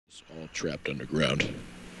all trapped underground.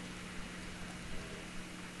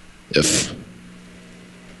 If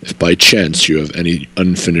by chance you have any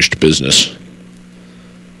unfinished business,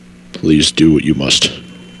 please do what you must.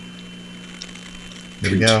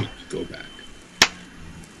 Here we go. Go back.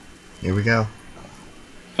 Here we go.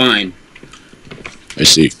 Fine. I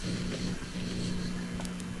see.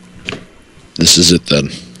 This is it then.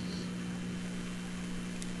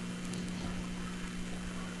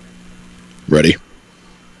 Ready?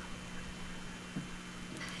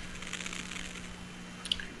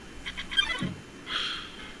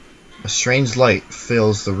 A strange light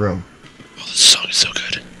fills the room. Oh, this song is so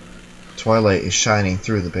good. Twilight is shining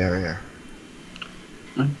through the barrier.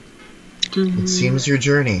 It seems your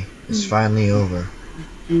journey is finally over.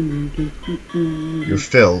 You're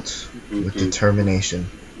filled with determination.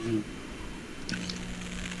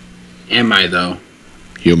 Am I, though?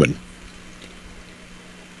 Human.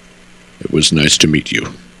 It was nice to meet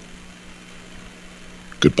you.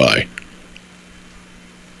 Goodbye.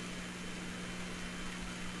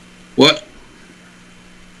 What?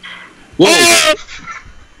 Whoa!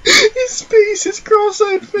 His face, his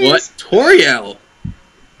cross-eyed face. What? Toriel!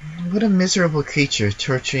 What a miserable creature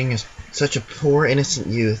torturing such a poor innocent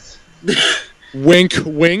youth. Wink,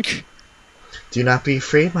 wink. Do not be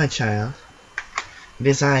afraid, my child. It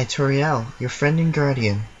is I, Toriel, your friend and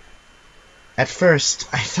guardian. At first,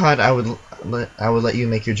 I thought I would let you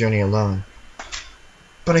make your journey alone.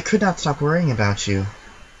 But I could not stop worrying about you.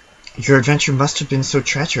 Your adventure must have been so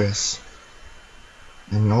treacherous.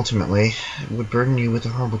 And ultimately, it would burden you with a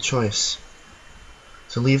horrible choice.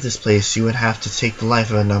 To leave this place, you would have to take the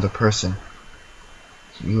life of another person.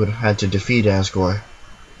 You would have had to defeat Asgore.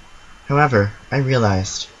 However, I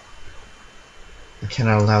realized I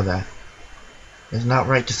cannot allow that. It is not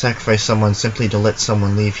right to sacrifice someone simply to let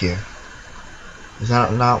someone leave here. Is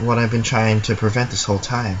that not what I've been trying to prevent this whole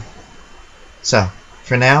time? So,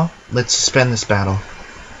 for now, let's suspend this battle.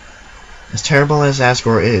 As terrible as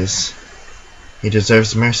Asgore is, he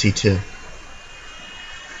deserves mercy too.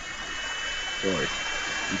 Sorry.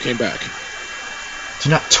 You came back. Do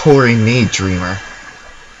not Tory me, dreamer.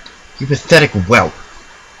 You pathetic whelp.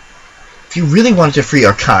 If you really wanted to free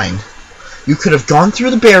our kind, you could have gone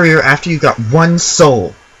through the barrier after you got one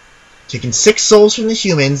soul. Taken 6 souls from the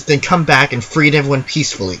humans, then come back and freed everyone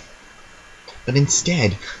peacefully. But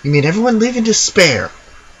instead, you made everyone live in despair.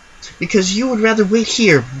 Because you would rather wait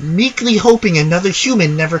here, meekly hoping another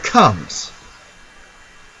human never comes.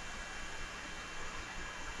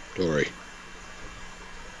 Dory.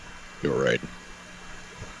 You're right.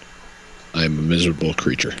 I am a miserable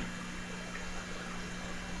creature.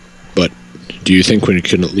 But do you think we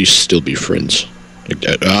can at least still be friends?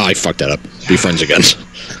 I fucked that up. Be friends again.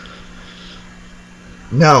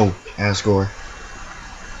 No, Asgore.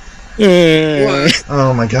 What?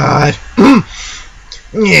 Oh my god.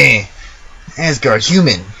 Yeah. Asgard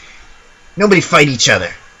human. Nobody fight each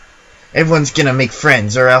other. Everyone's gonna make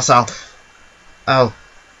friends or else I'll...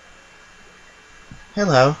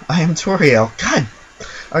 Hello, I am Toriel. God,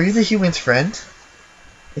 are you the human's friend?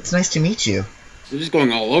 It's nice to meet you. They're just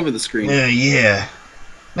going all over the screen. Yeah.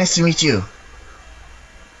 Nice to meet you.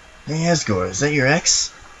 Hey, Asgore, is that your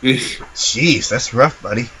ex? Jeez, that's rough,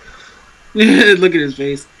 buddy. Look at his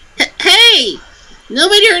face. Hey!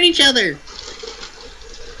 Nobody hurt each other!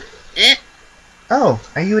 Oh,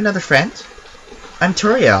 are you another friend? I'm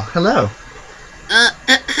Toriel. Hello.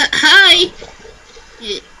 Hi!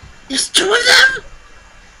 There's 2 of them?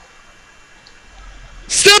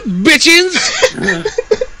 Stop, bitches!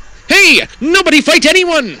 Hey, nobody fight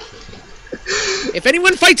anyone! If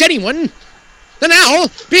anyone fights anyone, then I'll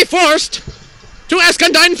be forced to ask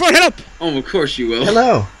Undyne for help! Oh, of course you will.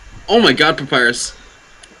 Hello. Oh my god, Papyrus.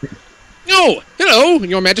 Oh, hello,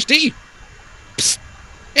 your majesty. Psst.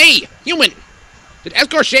 Hey, human! Did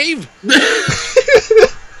Asgore shave?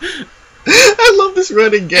 I love this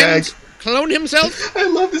running gag. And clone himself? I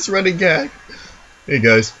love this running gag. Hey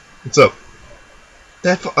guys, what's up?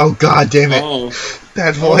 Oh god damn it. Oh.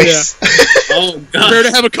 That voice. Oh god. Prepare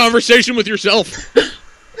to have a conversation with yourself.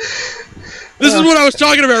 This is what I was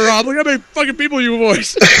talking about, Rob. Look how many fucking people you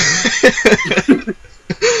voice.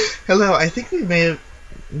 Hello, I think we may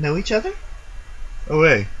know each other? Oh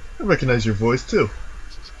hey, I recognize your voice too.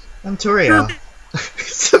 I'm Toriel.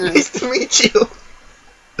 So nice to meet you.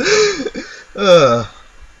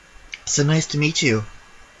 So nice to meet you.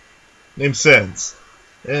 Name's Sans.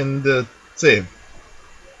 And, same.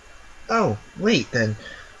 Oh, wait then.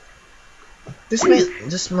 This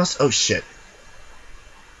must... Oh shit.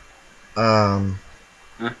 Huh?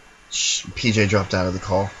 PJ dropped out of the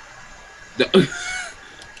call.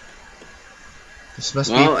 This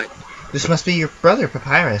must be... This must be your brother,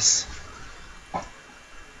 Papyrus.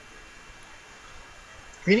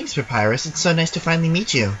 Greetings, Papyrus. It's so nice to finally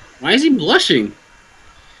meet you. Why is he blushing?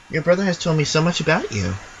 Your brother has told me so much about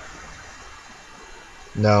you.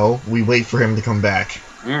 No, we wait for him to come back.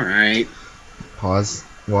 Alright. Pause.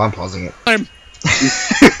 Well, I'm pausing it. And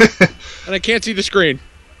I can't see the screen.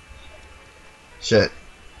 Shit.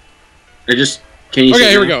 Can you see Okay, it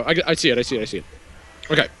here we now? go. I see it.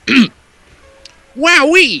 Okay.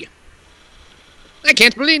 Wowee! I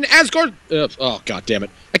can't believe Asgore... oh, god damn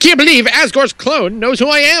it. I can't believe Asgore's clone knows who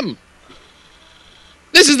I am.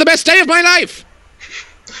 This is the best day of my life.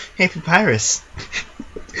 Hey, Papyrus.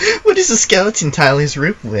 What is a skeleton tile he's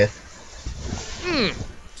roofed with?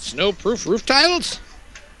 Snow-proof roof tiles?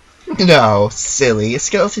 No, silly. A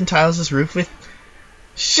skeleton tiles is roofed with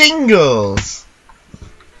shingles.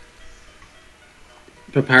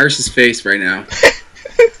 Papyrus's face right now.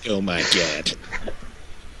 Oh my god.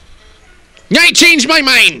 I changed my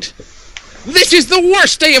mind! This is the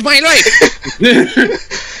worst day of my life!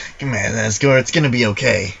 Come on, Asgore, it's gonna be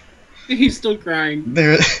okay. He's still crying.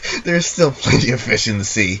 There's still plenty of fish in the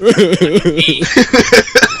sea.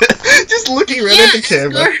 Just looking right at the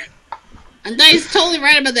camera. And he's totally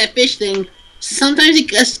right about that fish thing. Sometimes you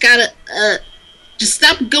just gotta, just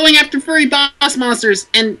stop going after furry boss monsters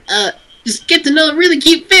and, just get to know the really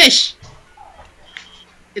cute fish.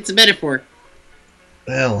 It's a metaphor.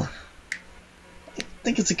 Well, I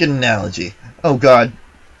think it's a good analogy. Oh god.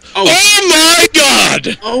 Oh my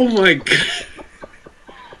god! Oh my god.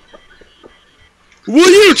 Will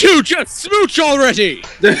you two just smooch already?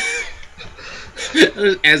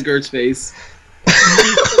 Asgard's face. Yeah,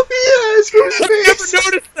 Asgore's face. I never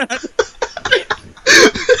noticed that.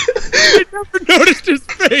 I never noticed his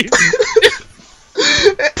face.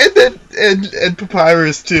 And then and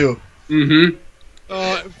Papyrus too. Mm-hmm.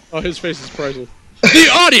 Oh, his face is priceless. The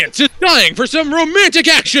audience is dying for some romantic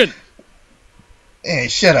action. Hey,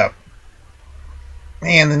 shut up.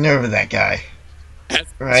 Man, the nerve of that guy.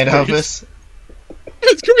 Right, Elvis?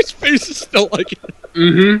 Asgore's face is still like it.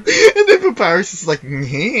 Mm-hmm. And then Papyrus is like,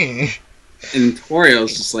 meh. And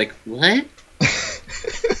Toriel's just like, what?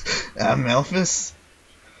 I'm Elvis.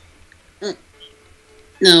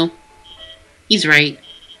 No. He's right.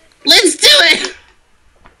 Let's do it!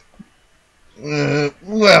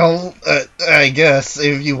 Well, I guess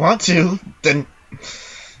if you want to, then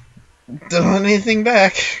don't want anything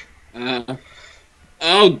back.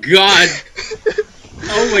 Oh god.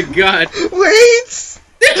 Oh my god. Wait!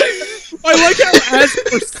 I like how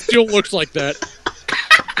Asgore still looks like that.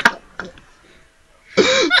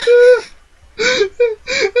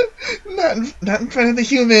 Not in front of the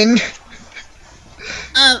human.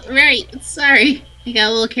 Right. Sorry. I got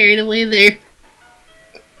a little carried away there.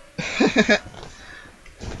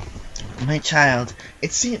 My child,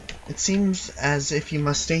 it seems as if you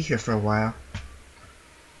must stay here for a while.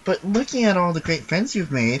 But looking at all the great friends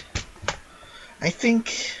you've made, I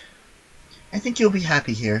think you'll be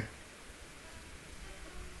happy here.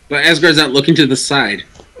 But Asgard's not looking to the side.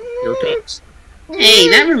 Here it comes. Hey,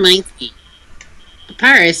 that reminds me.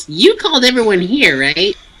 Papyrus, you called everyone here,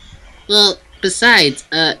 right? Well, besides,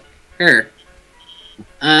 her.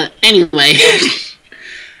 Anyway.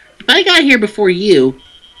 If I got here before you,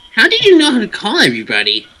 how did you know how to call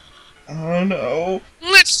everybody? Oh no.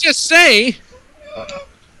 Let's just say,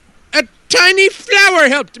 a tiny flower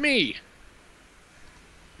helped me.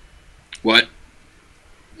 What?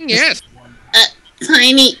 Yes, A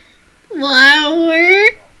tiny flower?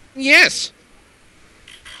 yes.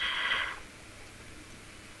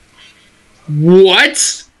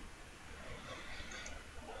 What?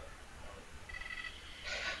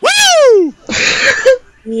 Woo!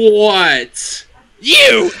 What?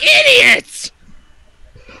 You idiots!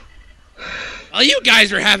 While you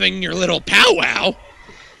guys were having your little powwow,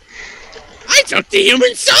 I took the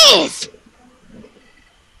human souls!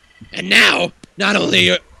 And now, not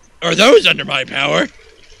only are those under my power,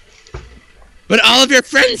 but all of your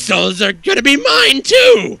friends' souls are gonna be mine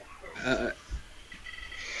too!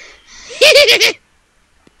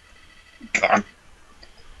 God.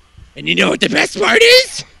 And you know what the best part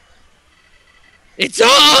is? It's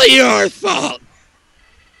all your fault!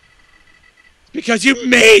 Because you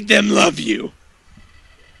made them love you!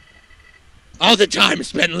 All the time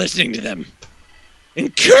spent listening to them,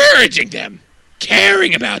 encouraging them,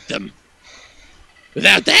 caring about them.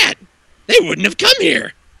 Without that, they wouldn't have come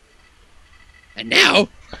here. And now,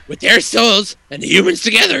 with their souls and the humans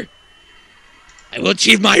together, I will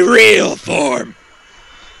achieve my real form.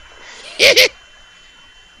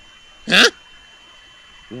 Huh?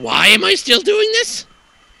 Why am I still doing this?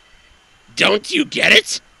 Don't you get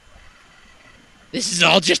it? This is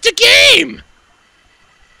all just a game!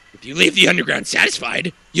 If you leave the underground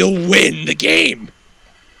satisfied, you'll win the game.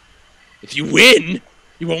 If you win,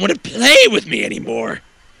 you won't want to play with me anymore.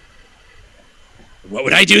 What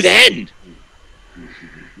would I do then?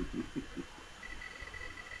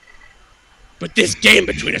 But this game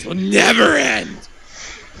between us will never end.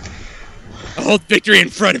 I'll hold victory in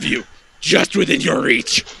front of you, just within your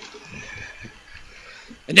reach.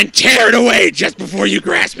 And then tear it away just before you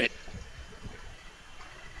grasp it.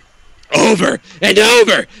 Over and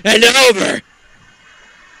over and over.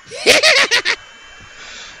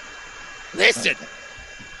 Listen.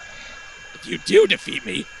 If you do defeat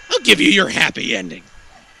me, I'll give you your happy ending.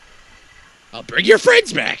 I'll bring your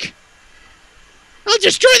friends back. I'll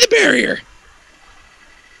destroy the barrier.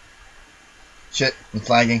 Shit, I'm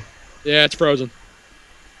flagging. Yeah, it's frozen.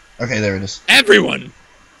 Okay, there it is. Everyone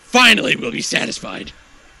finally will be satisfied.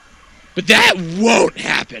 But that won't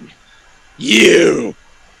happen. You.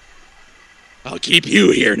 I'll keep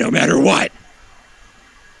you here no matter what.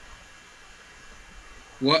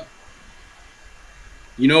 What?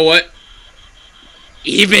 You know what?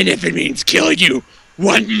 Even if it means killing you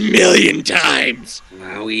 1,000,000 times.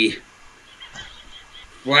 Flowey.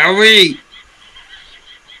 Flowey!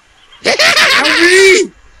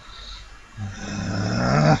 Flowey!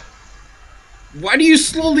 Why do you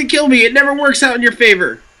slowly kill me? It never works out in your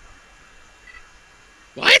favor.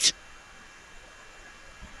 What?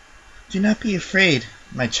 Do not be afraid,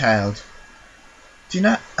 my child. Do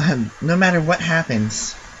not, no matter what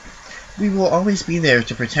happens, we will always be there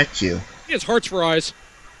to protect you. He has hearts for eyes.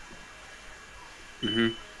 Mm-hmm.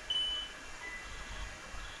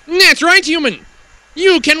 That's right, human.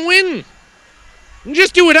 You can win.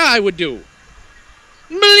 Just do what I would do.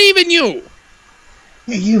 Believe in you.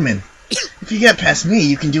 Hey, human. If you get past me,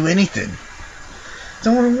 you can do anything.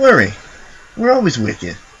 Don't worry. We're always with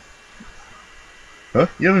you. Huh?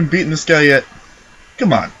 You haven't beaten this guy yet?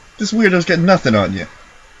 Come on. This weirdo's got nothing on you.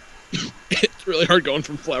 It's really hard going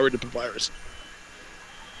from flower to papyrus.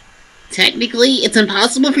 Technically, it's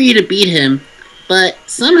impossible for you to beat him, but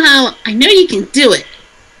somehow I know you can do it.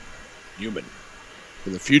 Human. For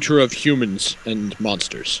the future of humans and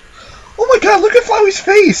monsters. Oh my god, look at Flowey's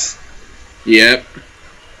face! Yep.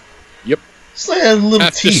 Yep. It's like a little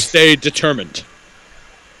Have to teeth. stay determined.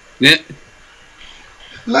 Yeah.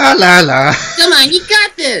 La la la. Come on, you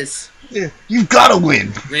got this! Yeah, you've gotta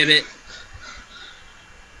win. Ribbit.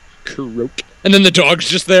 Croak. And then the dog's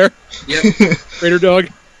just there. Yep. Raider dog.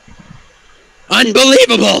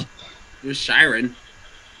 Unbelievable! There's Shiren.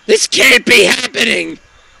 This can't be happening!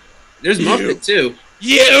 There's You. Muppet too.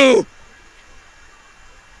 You!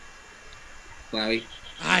 Flowey.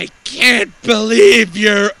 I can't believe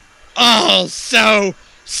you're all so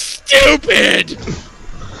stupid!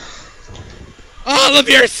 All of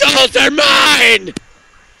your souls are mine!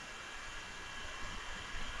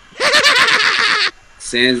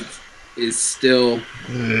 Sans is still...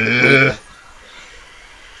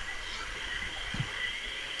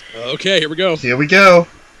 Okay, here we go. Here we go.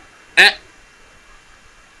 Ah.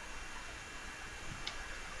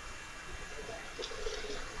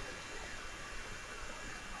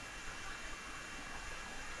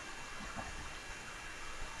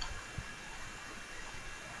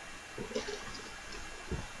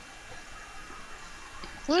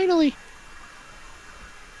 Finally.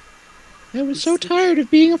 I was so tired of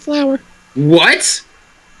being a flower. What?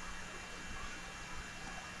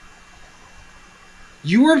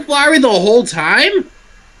 You were Flowey the whole time?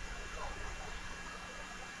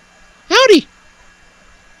 Howdy!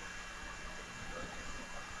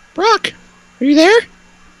 Brock, are you there?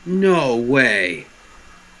 No way.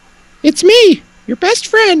 It's me, your best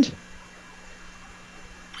friend.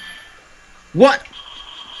 What?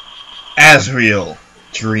 Asriel,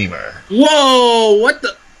 Dreamer. Whoa, what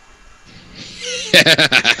the...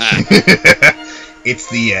 It's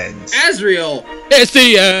the end. Asriel! It's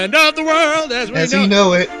the end of the world as we As know. you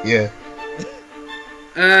know it, yeah.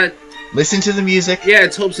 Listen to the music. Yeah,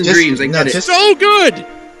 it's hopes and Just- dreams, I no, get it. just- So good!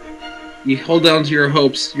 You hold on to your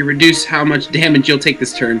hopes, you reduce how much damage you'll take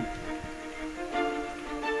this turn.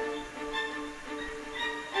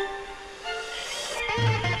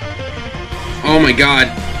 Oh my god.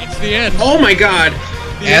 It's the end. Oh my god!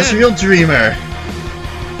 The end. Asriel Dreamer.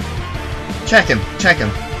 Check him. Check him.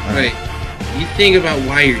 Right. You think about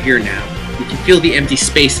why you're here now. You can feel the empty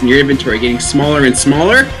space in your inventory getting smaller and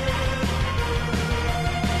smaller.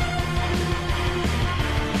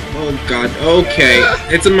 Oh god, okay.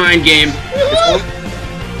 It's a mind game.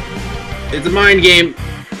 It's a mind game.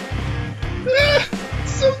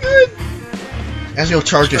 So good. Asriel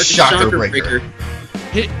charges Start the Shocker Breaker.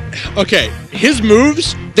 Okay, his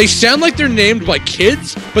moves, they sound like they're named by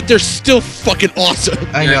kids, but they're still fucking awesome.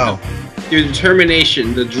 I know. Your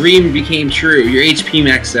determination, the dream became true. Your HP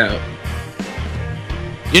maxed out.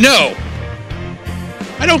 You know,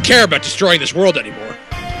 I don't care about destroying this world anymore.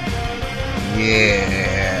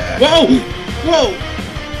 Yeah. Whoa! Whoa!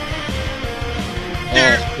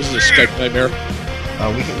 Oh, this is a Skype nightmare.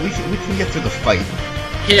 We can get through the fight.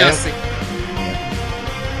 Chaos. Yeah.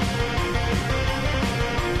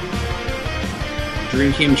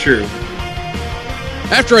 Dream came true.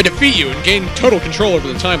 After I defeat you and gain total control over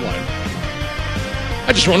the timeline,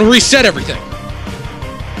 I just want to reset everything.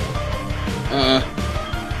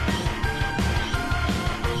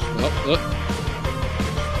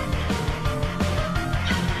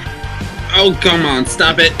 Oh, come on,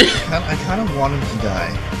 stop it. I kind of want him to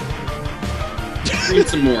die. Read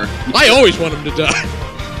some more. I always want him to die.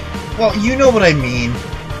 Well, you know what I mean.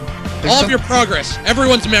 All of your progress,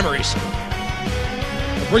 everyone's memories.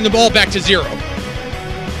 I'll bring them all back to zero.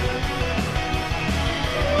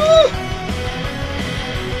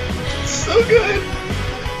 So good.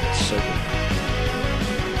 So good.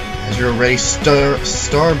 As you're already star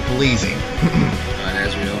blazing.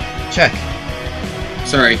 Azrael. Check.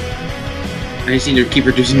 Sorry. I just need to keep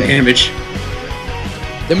reducing damage.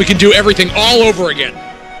 Then we can do everything all over again.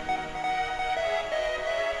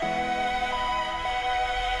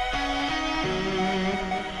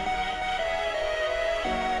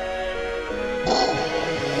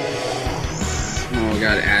 Oh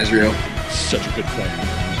god, Azrael. Such a good fight.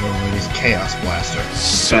 His Chaos Blaster.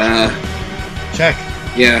 Check.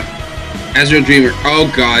 Yeah. Azrael Dreamer. Oh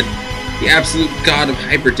god. The absolute god of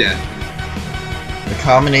hyper death. The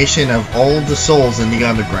combination of all the souls in the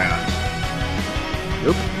underground.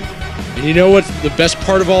 Yep. And you know what the best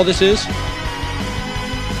part of all this is?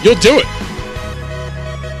 You'll do it.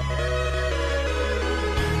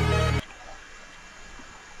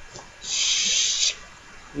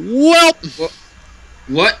 Well.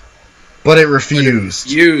 What? But it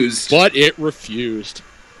refused. But it refused.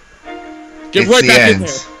 Get It's right the back end. in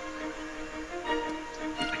there.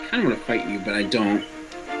 I kind of want to fight you, but I don't.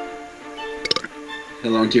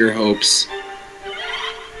 Hold on to your hopes.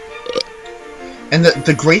 And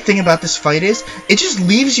the great thing about this fight is, it just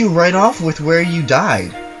leaves you right off with where you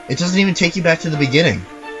died. It doesn't even take you back to the beginning.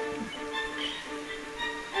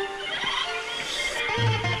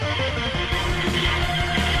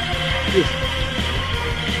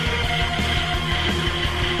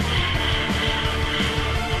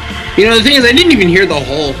 You know, the thing is, I didn't even hear the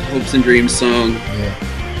whole Hopes and Dreams song.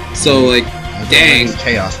 Yeah. So, like, dang. It's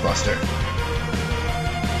Chaos Buster.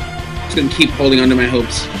 Just gonna keep holding on to my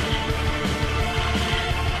hopes.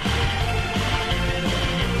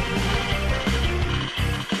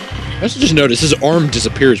 I also just noticed his arm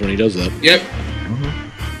disappears when he does that. Yep.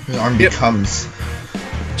 His arm becomes...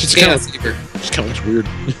 Just kind Chaos of Saber. looks weird.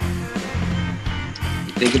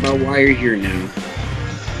 Think about why you're here now.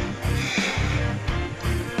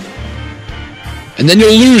 And then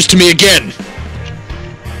you'll lose to me again.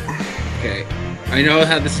 Okay. I know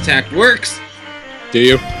how this attack works. Do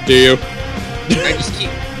you? Do you? I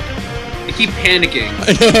keep panicking.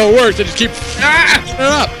 I know how it works. I just keep it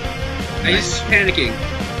up. I just keep panicking.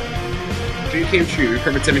 Dream came true.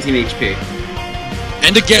 Recovered 17 HP.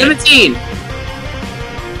 And again. 17!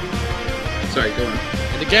 Sorry, go on.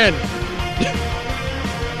 And again.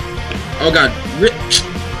 Oh god.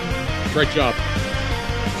 Great job.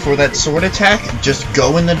 For that sword attack, just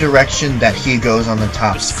go in the direction that he goes on the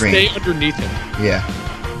top Just screen. stay underneath him. Yeah.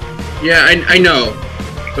 Yeah, I know.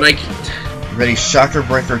 But I can't. Ready, Shocker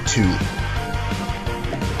Breaker 2.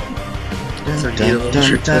 Sorry, Dun, need a little dun,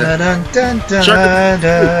 trick to dun, that. dun, dun, dun, Shocker-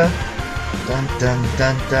 dun. Dun, dun,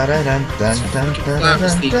 dun, dun, dun, dun, dun, dun, dun,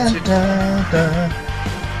 dun, dun, dun.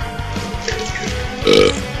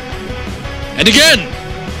 And again.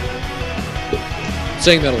 I'm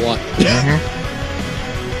saying that a lot.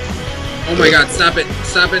 Oh my god, stop it!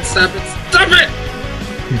 Stop it! Stop it! Stop it!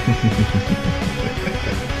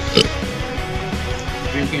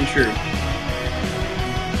 Dream came true.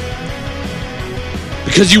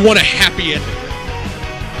 Because you want a happy ending.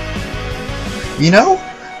 You know,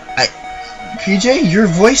 PJ, your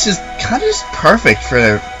voice is kind of just perfect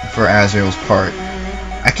for Azrael's part.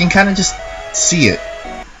 I can kind of just see it,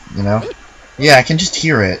 you know? Yeah, I can just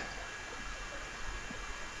hear it.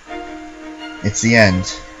 It's the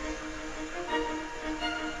end.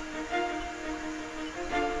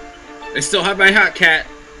 I still have my hot cat.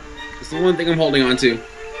 It's the one thing I'm holding on to.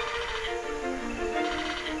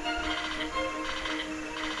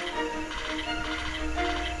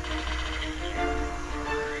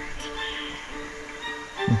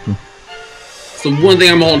 It's the one thing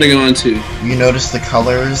I'm holding on to. You notice the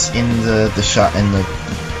colors in the shot and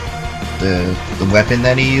the weapon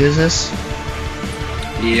that he uses?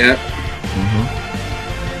 Yep.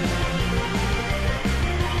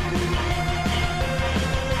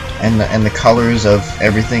 And the colors of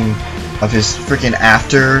everything of his freaking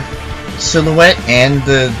after silhouette and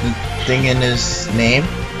the thing in his name.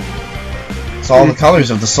 It's all the colors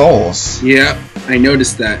of the souls. Yep, I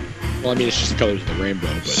noticed that. Well, I mean, it's just the colors of the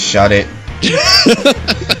rainbow, but... Shut it.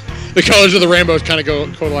 The colors of the rainbows kind of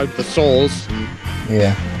go collide with the souls.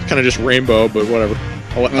 Yeah. It's kind of just rainbow, but whatever.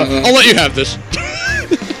 I'll let you have this.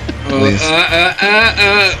 Please.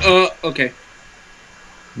 Okay.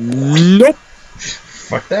 Nope.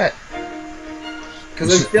 Fuck that.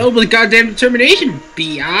 Because I'm filled with goddamn determination,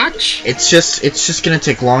 biatch. It's just gonna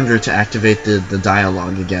take longer to activate the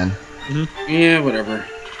dialogue again. Yeah, whatever.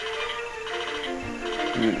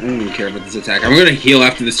 I don't even care about this attack. I'm gonna heal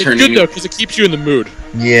after this turn. It's good though, because it keeps you in the mood.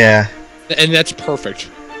 Yeah. And that's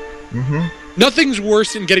perfect. Nothing's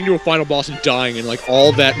worse than getting to a final boss and dying and like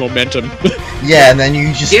all that momentum. Yeah, and then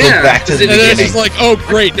you just go back to the and beginning. then it's just like, oh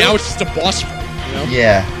great, now it's just a boss fight, you know?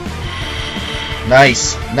 Yeah.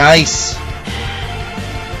 Nice. Nice.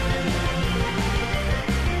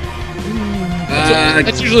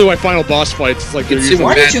 That's usually why final boss fights, it's like they're usually...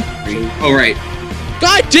 Why did you... Oh, right.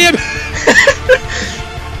 God damn it!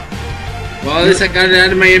 Well, at least I got it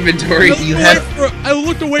out of my inventory. I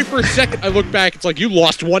looked away for a second, I looked back, it's like, you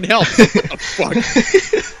lost 1 health. What the fuck?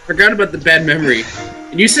 Forgot about the bad memory.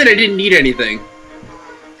 And you said I didn't need anything.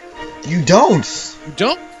 You don't. You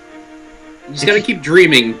don't? You just gotta keep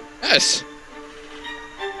dreaming. Yes.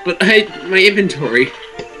 But my inventory.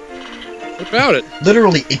 What about it?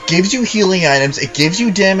 Literally, it gives you healing items, it gives you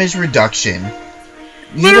damage reduction.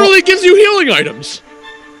 Literally gives you healing items.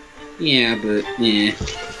 Yeah, but yeah.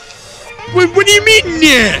 What do you mean,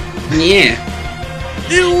 yeah? Yeah.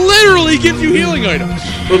 It literally gives you healing items.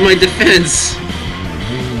 But my defense.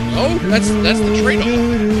 Oh, that's the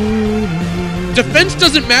trade-off. Defense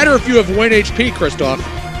doesn't matter if you have 1 HP, Kristoff.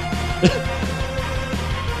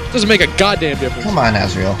 Doesn't make a goddamn difference. Come on,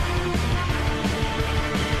 Azrael.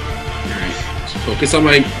 Alright. Focus on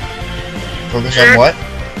my... Focus on what?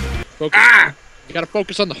 Focus. Ah! You gotta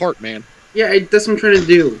focus on the heart, man. Yeah, that's what I'm trying to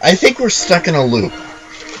do. I think we're stuck in a loop.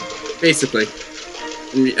 Basically.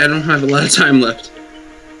 I don't have a lot of time left.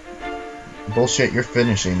 Bullshit, you're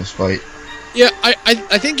finishing this fight. Yeah,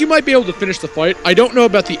 I think you might be able to finish the fight. I don't know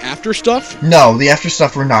about the after stuff. No, the after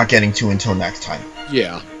stuff we're not getting to until next time.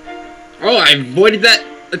 Yeah. Oh, I avoided that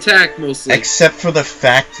attack mostly. Except for the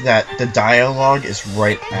fact that the dialogue is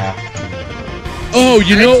right after. Oh,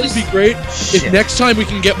 you know what would be great? Shit. If next time we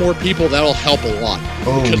can get more people, that'll help a lot.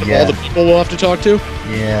 Oh, because of yeah. all the people we'll have to talk to.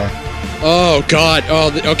 Yeah. Oh, God.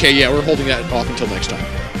 Oh, okay, yeah, we're holding that off until next time.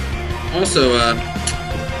 Also,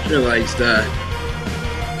 realized,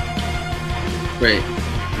 wait.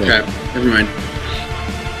 Crap. Never mind.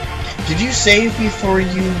 Did you save before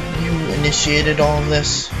you initiated all of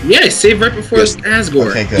this? Yeah, I saved right before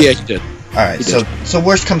Asgore. Okay, good. Yeah, you did. Alright, so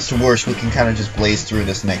worst comes to worst, we can kind of just blaze through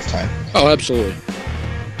this next time. Oh, absolutely.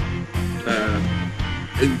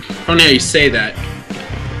 Funny how you say that.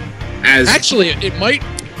 Actually, it might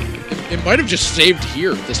have just saved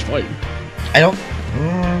here, this fight. I don't...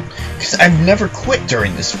 Because I've never quit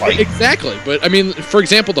during this fight. Exactly, but, I mean, for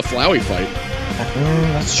example, the Flowey fight.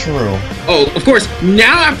 That's true. Oh, of course,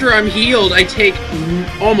 now after I'm healed, I take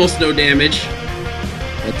almost no damage.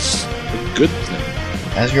 That's a good thing.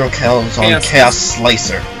 Azrael Kel's on Chaos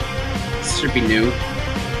Slicer. This should be new.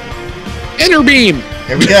 Enter Beam!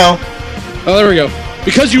 Here we go. Oh, there we go.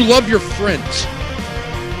 Because you love your friends.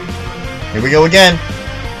 Here we go again.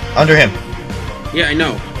 Under him. Yeah, I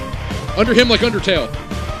know. Under him like Undertale.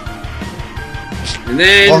 And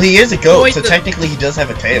then... Well, he is a goat, so technically he does have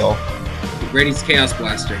a tail. Brady's Chaos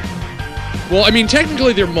Blaster. Well, I mean,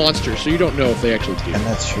 technically they're monsters, so you don't know if they actually do. And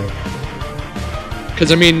that's true.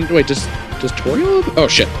 Because, I mean, wait, does Toriel? Oh,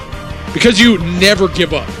 shit. Because you never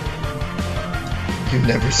give up. You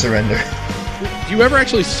never surrender. Do you ever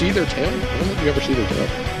actually see their tail? I don't think you ever see their tail.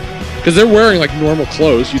 Because they're wearing, like, normal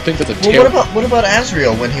clothes. You'd think that's a tail. Well, what about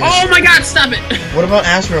Azrael when he was... Oh my god, stop it! What about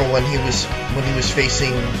Azrael when he was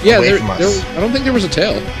facing away from us? I don't think there was a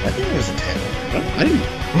tail. I think there was a tail. I didn't...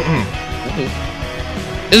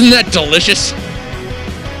 Isn't that delicious?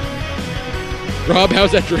 Rob,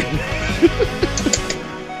 how's that drink?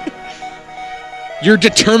 Your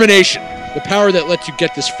determination. The power that lets you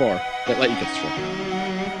get this far. That let you get this far.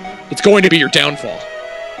 It's going to be your downfall.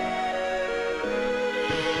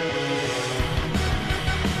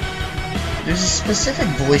 There's a specific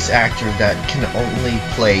voice actor that can only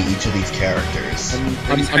play each of these characters.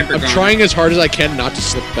 I'm trying as hard as I can not to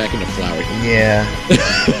slip back into Flowey. Yeah.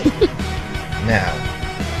 Now.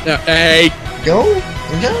 Hey! Go!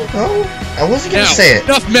 I wasn't gonna say it.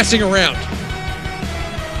 Enough messing around!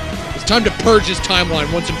 It's time to purge this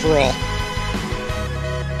timeline once and for all.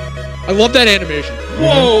 I love that animation.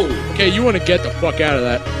 Whoa! Okay, you want to get the fuck out of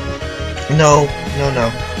that. No.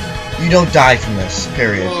 You don't die from this,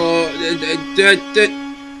 period.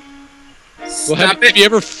 Well, have you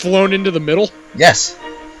ever flown into the middle? Yes.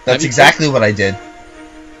 That's exactly what I did.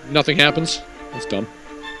 Nothing happens. That's dumb.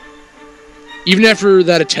 Even after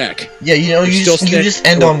that attack. Yeah, you just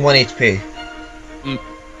end on 1 HP.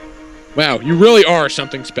 Wow, you really are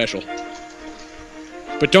something special.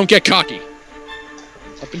 But don't get cocky.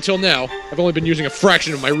 Up until now, I've only been using a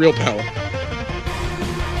fraction of my real power.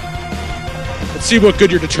 Let's see what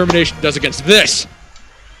good your determination does against this.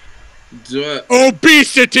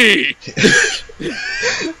 Obesity!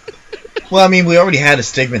 Well, I mean, we already had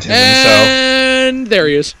astigmatism, And there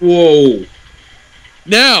he is. Whoa.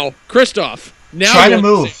 Now, Kristoff. Now try to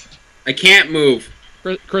move. I can't move.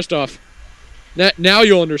 Kristoff. Now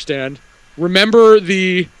you'll understand. Remember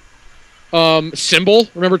the symbol?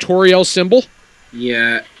 Remember Toriel's symbol?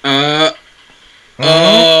 Yeah. You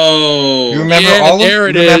remember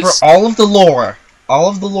all of the lore. All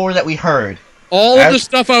of the lore that we heard. All of the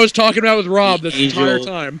stuff I was talking about with Rob this entire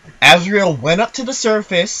time. Azrael went up to the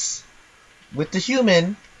surface with the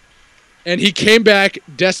human. And he came back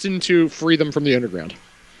destined to free them from the underground.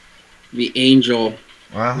 The angel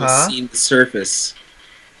was seen the surface.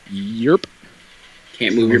 Yerp.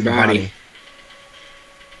 Can't move your body.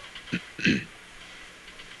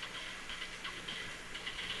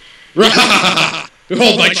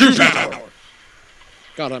 Behold my true power!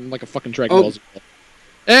 God, I'm like a fucking Dragon Ball Z.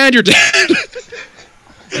 And you're dead!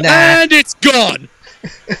 And it's gone!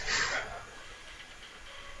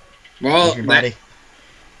 Well,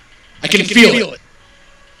 I can feel it.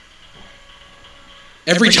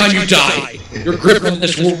 Every time you die, your grip on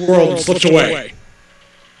this world slips away.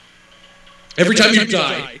 Every time you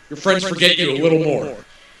die, your friends forget you a little more.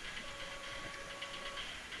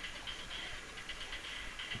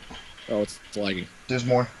 Oh, it's lagging. There's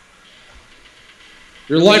more.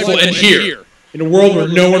 Your life will end here, in a world where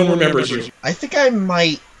no one remembers you. I think I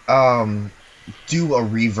might do a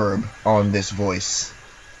reverb on this voice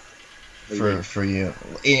for you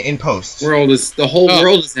in post. The whole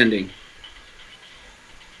world is ending.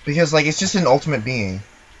 Because it's just an ultimate being.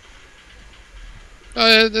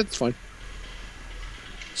 That's fine.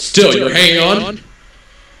 Still, you're hanging on?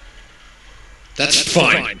 That's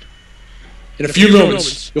fine. In a few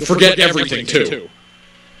moments, you'll forget everything, too.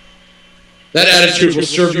 That attitude will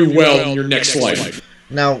serve you well in your next life.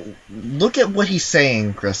 Now, look at what he's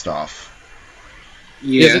saying, Kristoff.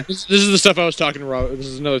 Yeah. This is the stuff I was talking to Rob. This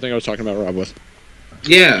is another thing I was talking about Rob with.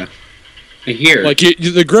 Yeah. I hear. Like,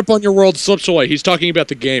 the grip on your world slips away. He's talking about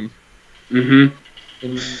the game.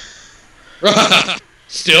 Mm-hmm.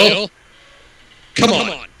 Still? Come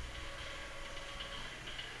on.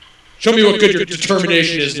 Show me what good your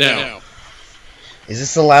determination is now. Is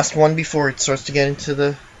this the last one before it starts to get into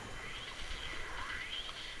the...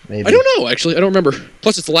 Maybe. I don't know, actually. I don't remember.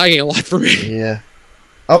 Plus, it's lagging a lot for me. Yeah.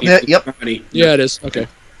 Oh, yeah, yep. Yeah, it is. Okay.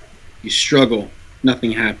 You struggle.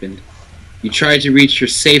 Nothing happened. You tried to reach your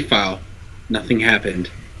save file. Nothing happened.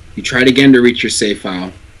 You tried again to reach your save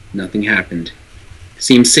file. Nothing happened.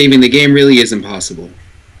 Seems saving the game really is impossible.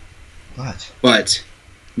 What? But,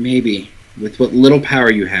 maybe, with what little power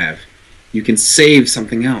you have, you can save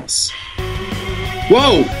something else.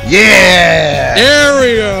 Whoa! Yeah! There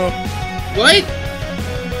we go! What?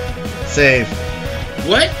 Save.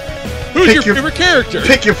 What? Who's your favorite character?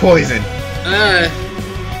 Pick your poison.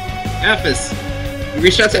 Aphis. You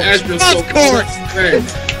reached out to Azrael's soul. Of course!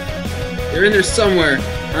 Friends. They're in there somewhere,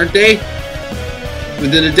 aren't they?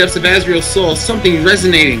 Within the depths of Azrael's soul, something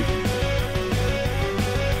resonating.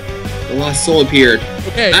 The lost soul appeared.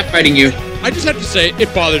 Okay. Not fighting you. I just have to say,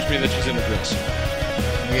 it bothers me that she's in a dress.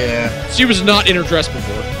 Yeah. She was not in her dress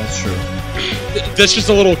before. That's true. That's just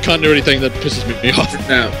a little continuity thing that pisses me off.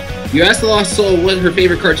 Now, you ask the lost soul what her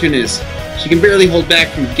favorite cartoon is. She can barely hold back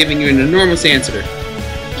from giving you an enormous answer.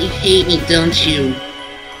 You hate me, don't you?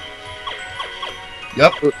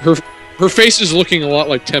 Yep. Her face is looking a lot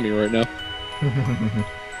like Temmie right now.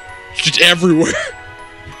 She's everywhere.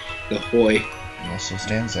 The hoy. Also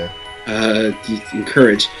stands there. You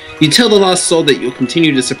encourage. You tell the lost soul that you'll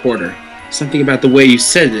continue to support her. Something about the way you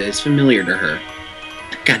said it is familiar to her.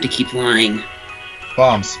 I've got to keep lying.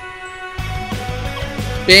 Bombs.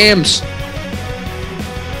 Bams.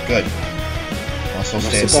 Good. Also Also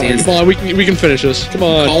stands stands Come on, we can finish this. Come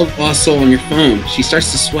on. Call the lost soul on your phone. She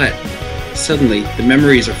starts to sweat. Suddenly, the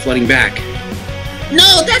memories are flooding back.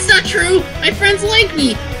 No, that's not true! My friends like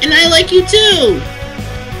me, and I like you too!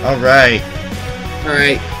 Alright.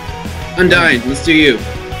 Alright. Undyne, let's do you.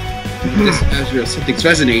 This Azrael, something's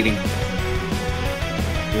resonating.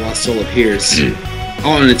 The lost soul appears.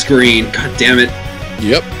 Oh, and it's green. God damn it.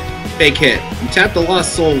 Yep. Fake hit. You tap the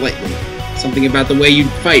lost soul lightly. Something about the way you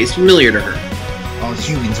fight is familiar to her. All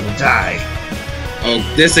humans will die. Oh,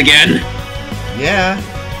 this again? Yeah.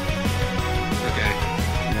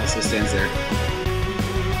 Okay. He also stands there.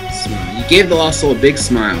 Smile. You gave the lost soul a big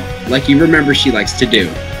smile, like you remember she likes to do.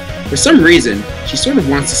 For some reason, she sort of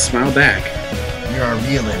wants to smile back. You're a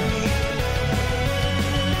real enemy.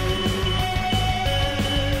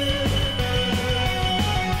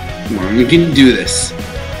 Come on, we can do this.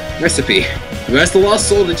 Recipe. You asked the lost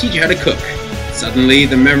soul to teach you how to cook. Suddenly,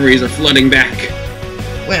 the memories are flooding back.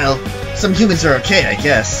 Well, some humans are okay, I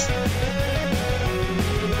guess.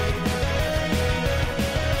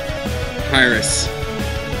 Pyrus.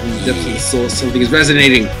 In the depths of the soul, something is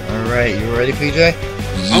resonating. Alright, you ready, PJ?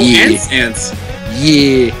 Oh, Yeah. ants.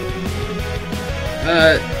 Yeah.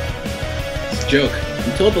 It's a joke.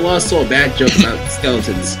 You told the lost soul a bad joke about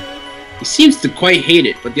skeletons. He seems to quite hate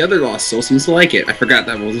it, but the other lost soul seems to like it. I forgot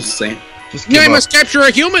that what I was saying. Just give I up. must capture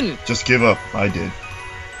a human. Just give up. I did.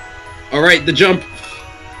 Alright, the jump.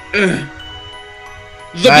 Ugh.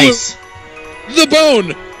 The Nice. blue. The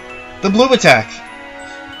bone. The blue attack.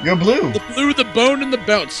 You're blue. The blue, the bone, and the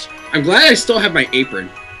bounce. I'm glad I still have my apron.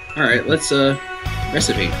 Alright, let's,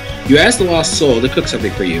 recipe. You asked the lost soul to cook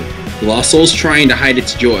something for you. The lost soul's trying to hide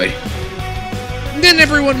its joy. Then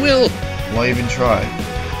everyone will. Why even try?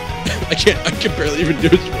 I can barely even do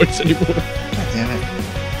his voice anymore. God damn it.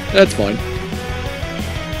 That's fine.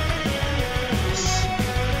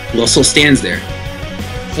 The lost soul stands there.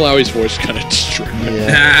 Flowey's voice kind of destroyed me.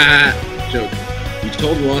 Yeah. Joke. You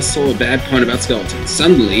told the lost soul a bad pun about skeletons.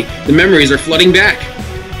 Suddenly, the memories are flooding back.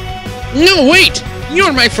 No, wait!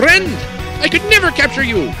 You're my friend! I could never capture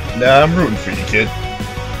you! Nah, I'm rooting for you, kid.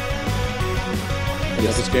 I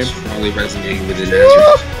love this game. Strongly resonating with his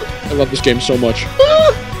Azrael. I love this game so much.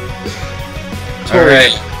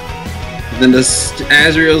 Alright. Then the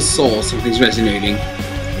Azrael's soul, something's resonating.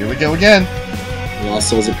 Here we go again. The lost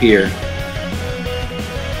souls appear.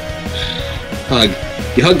 Hug.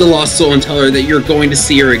 You hug the lost soul and tell her that you're going to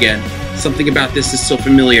see her again. Something about this is so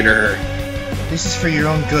familiar to her. This is for your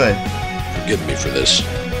own good. Forgive me for this.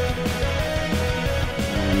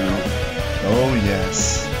 Oh no. Oh,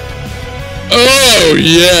 yes. Oh,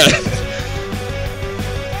 yeah!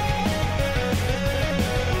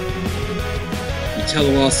 You tell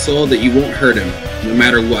the lost soul that you won't hurt him, no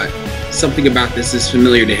matter what. Something about this is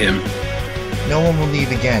familiar to him. No one will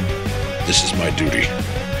leave again. This is my duty.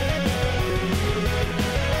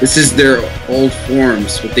 This is their old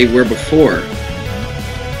forms, what they were before.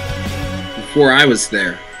 Before I was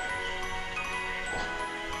there.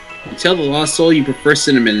 You tell the lost soul you prefer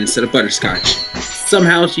cinnamon instead of butterscotch.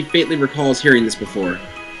 Somehow she faintly recalls hearing this before.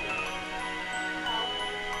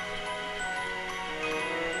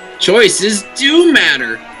 Choices do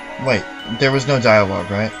matter! Wait, there was no dialogue,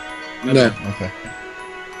 right? No. Okay.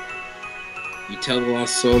 You tell the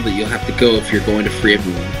lost soul that you'll have to go if you're going to free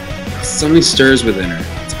everyone. Something stirs within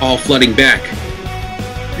her. It's all flooding back.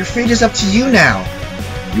 Your fate is up to you now.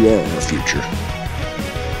 You are our future.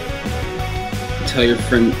 You tell your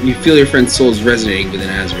friend, you feel your friend's soul is resonating within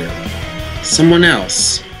Azrael. Someone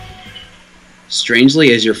else.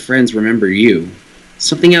 Strangely, as your friends remember you,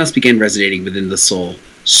 something else began resonating within the soul,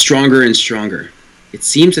 stronger and stronger. It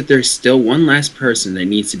seems that there's still one last person that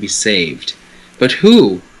needs to be saved. But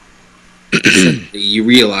who? Suddenly, you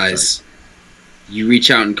realize. You reach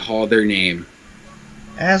out and call their name.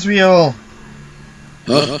 Azrael.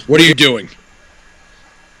 Huh? What are you doing?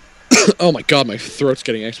 Oh my god, my throat's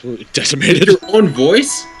getting absolutely decimated. Your own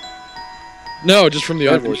voice? No, just from the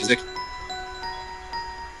other voices. music.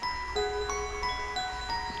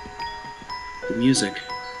 The music.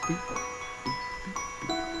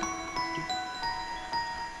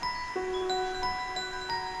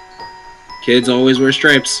 Kids always wear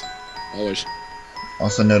stripes. Always.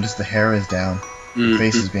 Also notice the hair is down. The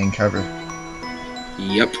face is being covered.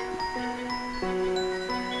 Yep.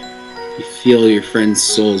 You feel your friend's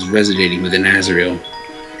souls resonating within Azrael.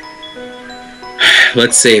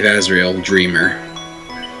 Let's save Azrael, Dreamer.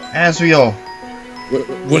 Azrael.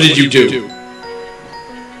 What did you do?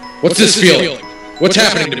 What's this feeling? What's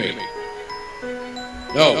happening to me?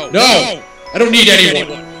 No, no! I don't need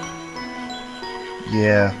anyone!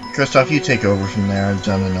 Yeah, Kristoff, you take over from there. I've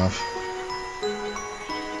done enough.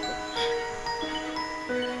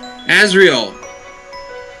 Azrael!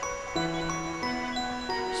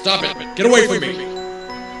 Stop it! Get away from me!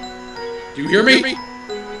 Do you hear me?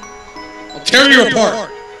 I'll tear you apart!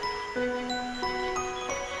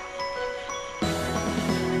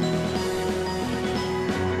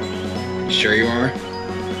 Sure you are?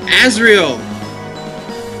 Azrael!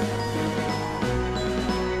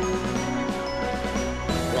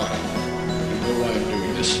 Rock, you know why I'm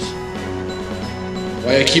doing this.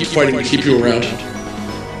 Why I keep fighting to keep you around.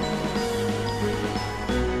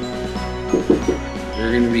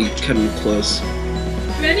 We're gonna be cutting close.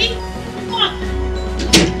 Ready? Come on.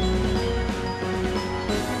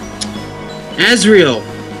 Azrael!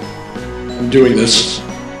 I'm doing this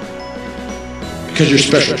because you're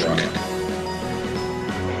special, Rock.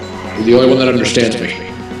 You're the only one that understands me.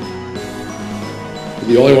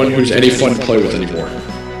 You're the only one who's any fun to play with anymore.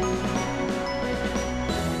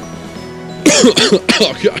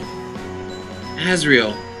 Oh, God.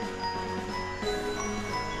 Azrael!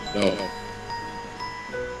 No.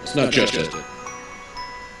 It's not just it.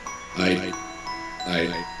 I'm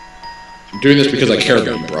doing this because I care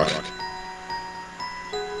about you, Brock.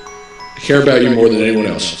 I care about you more than anyone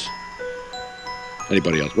else.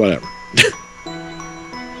 Anybody else, whatever.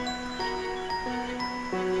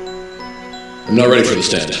 I'm not ready for the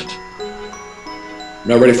stand. I'm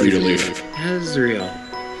not ready for you to leave. Azrael.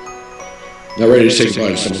 Not ready to say goodbye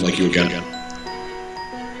to someone like you again.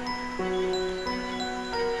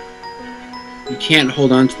 You can't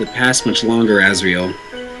hold on to the past much longer, Azrael.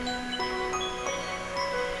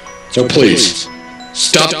 So please,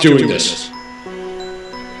 stop doing this.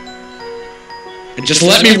 And just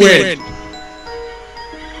let me win.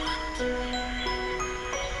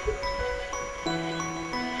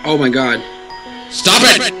 Oh my god. Stop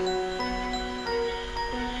it!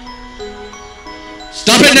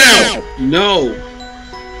 Stop it now! No!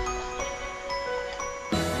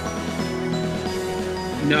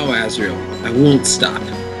 No, Azrael. I won't stop.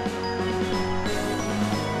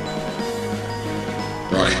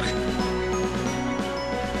 Brock.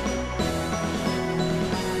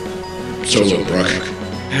 Solo, Brock.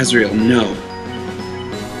 Azrael, no.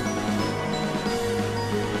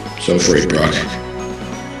 So afraid, Brock.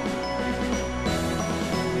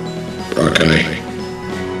 Brock,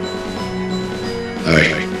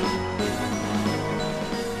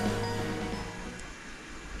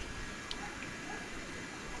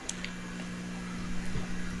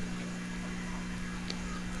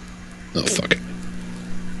 Oh, fuck.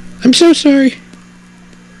 I'm so sorry.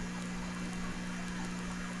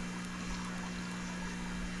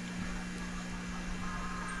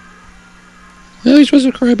 Well, he was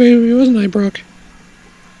a crybaby, wasn't I, Brock?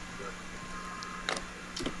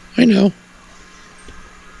 I know.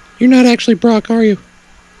 You're not actually Brock, are you?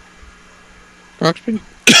 Brock's been...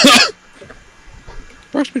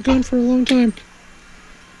 Brock's been gone for a long time.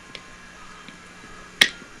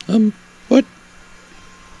 What?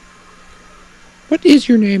 What is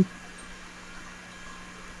your name?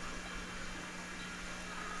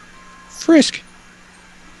 Frisk.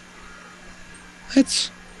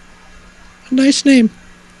 That's a nice name.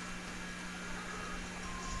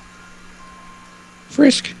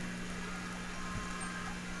 Frisk.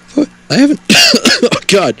 I haven't... oh,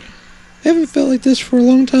 God. I haven't felt like this for a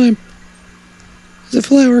long time. As a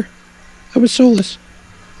flower, I was soulless.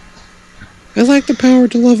 I lacked the power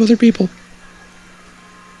to love other people.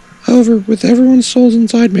 However, with everyone's souls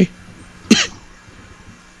inside me, I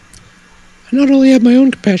not only have my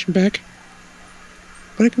own compassion back,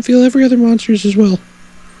 but I can feel every other monster's as well.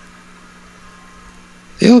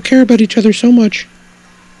 They all care about each other so much.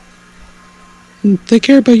 And they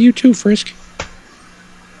care about you too, Frisk.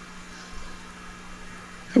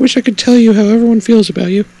 I wish I could tell you how everyone feels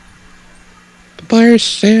about you. Papyrus,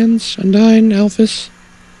 Sans, Undyne, Alphys,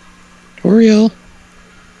 Toriel.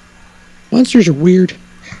 Monsters are weird.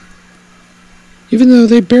 Even though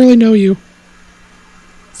they barely know you,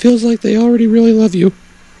 feels like they already really love you.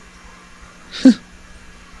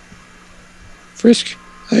 Frisk,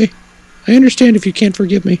 I understand if you can't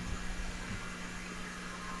forgive me.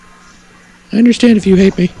 I understand if you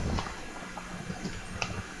hate me.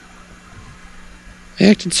 I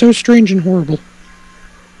acted so strange and horrible.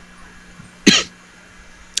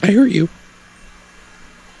 I hurt you.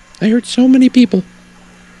 I hurt so many people.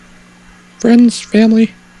 Friends,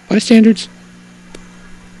 family, bystanders.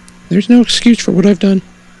 There's no excuse for what I've done.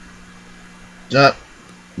 This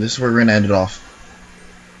is where we're gonna end it off.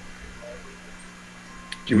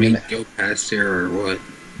 Do you mean go past here or what?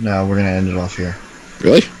 No, we're gonna end it off here.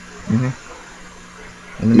 Really? Mm-hmm.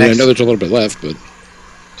 I know there's a little bit left, but...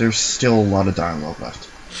 There's still a lot of dialogue left.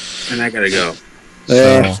 And I gotta go.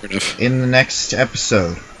 So, in the next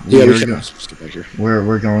episode, Yeah, we we're, should go- let's get back here.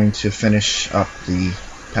 we're going to finish up the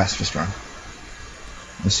pacifist run.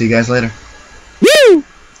 We'll see you guys later.